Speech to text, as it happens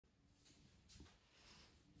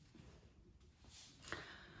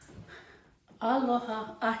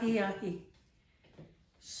Aloha ahi ahi.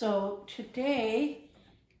 So today,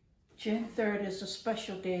 June 3rd, is a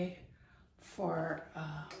special day for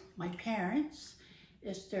my parents.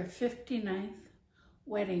 It's their 59th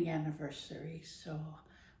wedding anniversary. So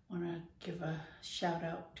I want to give a shout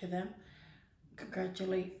out to them,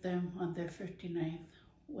 congratulate them on their 59th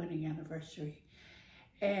wedding anniversary.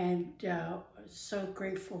 And so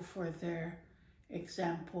grateful for their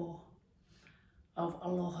example of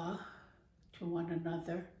aloha to one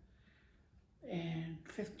another, and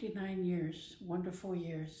 59 years, wonderful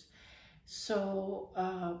years. So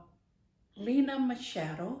Lena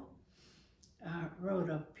Machado wrote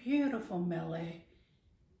a beautiful mele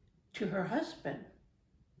to her husband,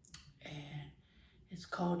 and it's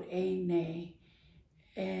called A Nei,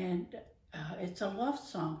 and it's a love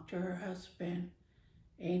song to her husband.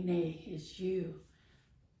 A Nei is you.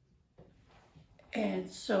 And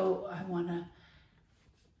so I want to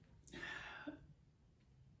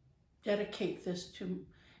dedicate this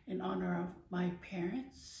in honor of my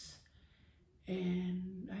parents,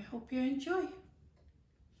 and I hope you enjoy.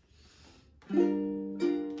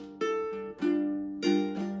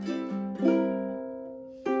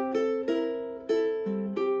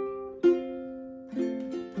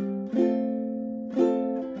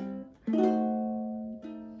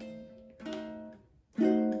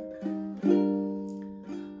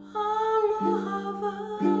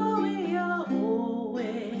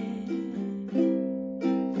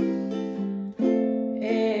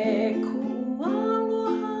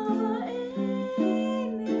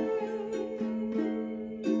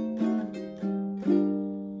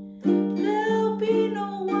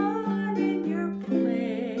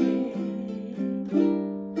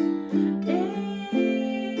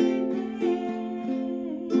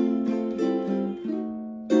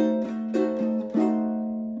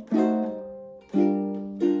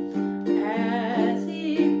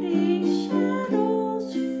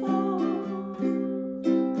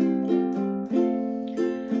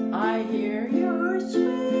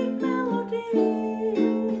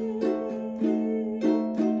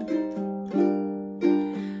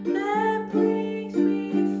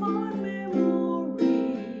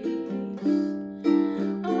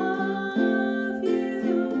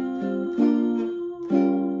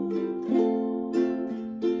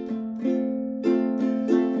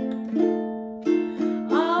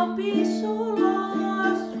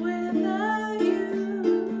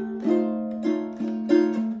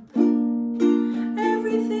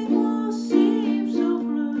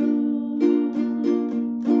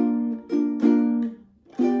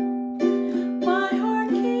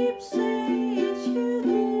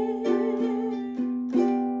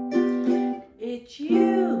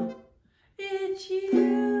 It's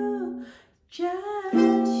you,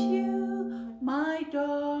 just you, my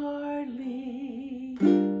darling.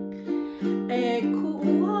 E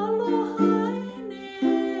kualoha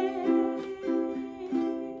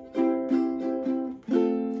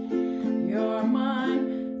you're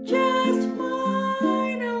mine, just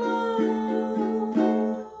mine alone.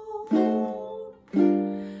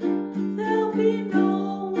 There'll be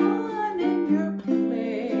no one in your place.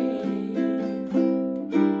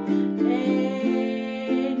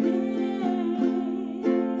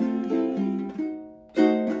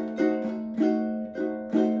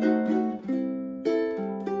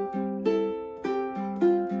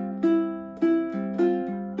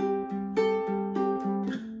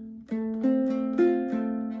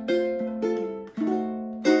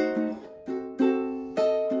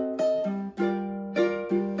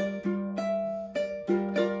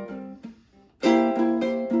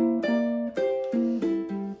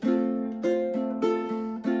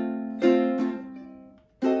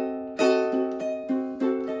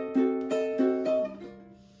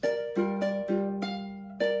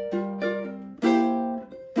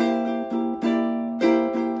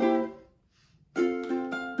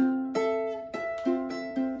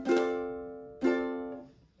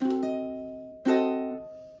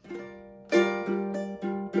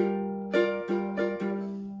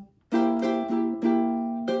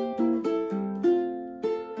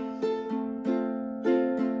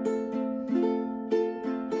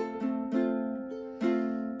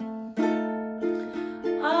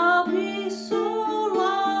 I'll be so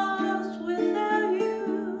lost without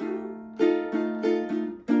you.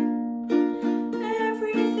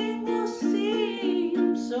 Everything will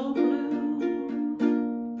seem so blue.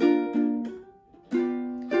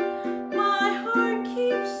 My heart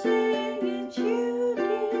keeps saying it's you,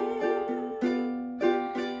 dear.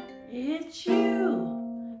 It's you,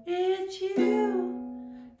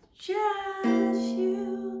 just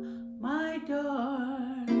you, my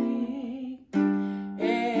darling.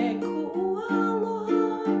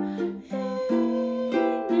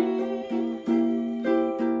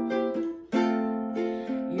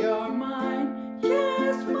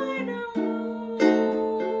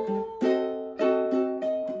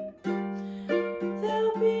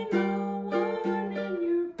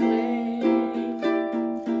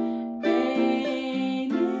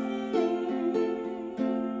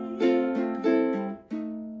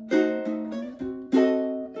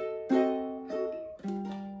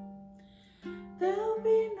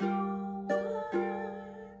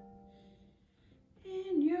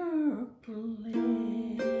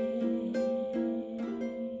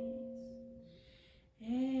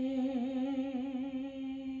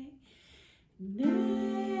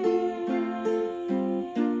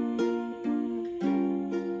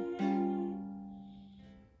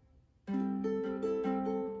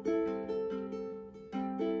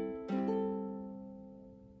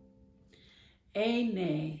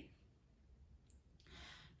 Ene.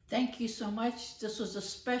 Thank you so much. This was a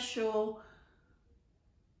special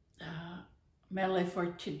Mele for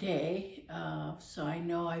today. So I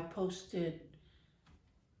know I posted,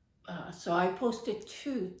 I posted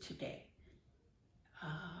 2 today.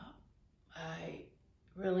 I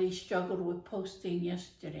really struggled with posting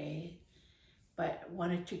yesterday, but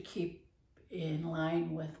wanted to keep in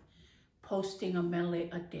line with posting a Mele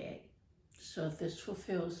a day. So this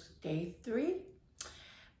fulfills day 3.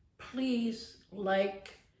 Please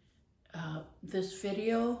like this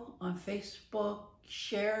video on Facebook,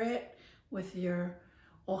 share it with your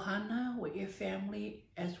ohana, with your family,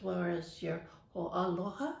 as well as your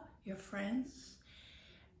ho'aloha, your friends.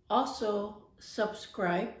 Also,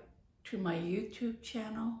 subscribe to my YouTube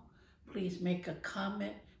channel. Please make a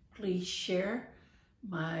comment. Please share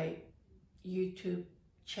my YouTube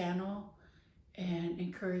channel and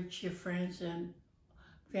encourage your friends and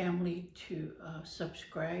family to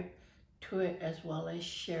subscribe to it as well as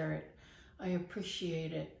share it. I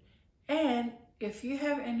appreciate it. And if you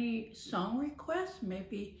have any song requests,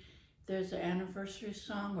 maybe there's an anniversary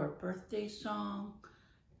song or birthday song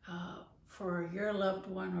for your loved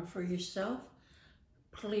one or for yourself,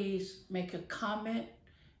 please make a comment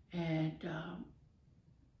and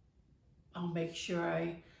I'll make sure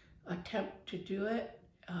I attempt to do it.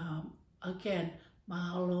 Again,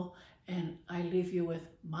 mahalo, and I leave you with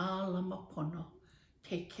ma'alama pono.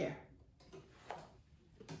 Take care.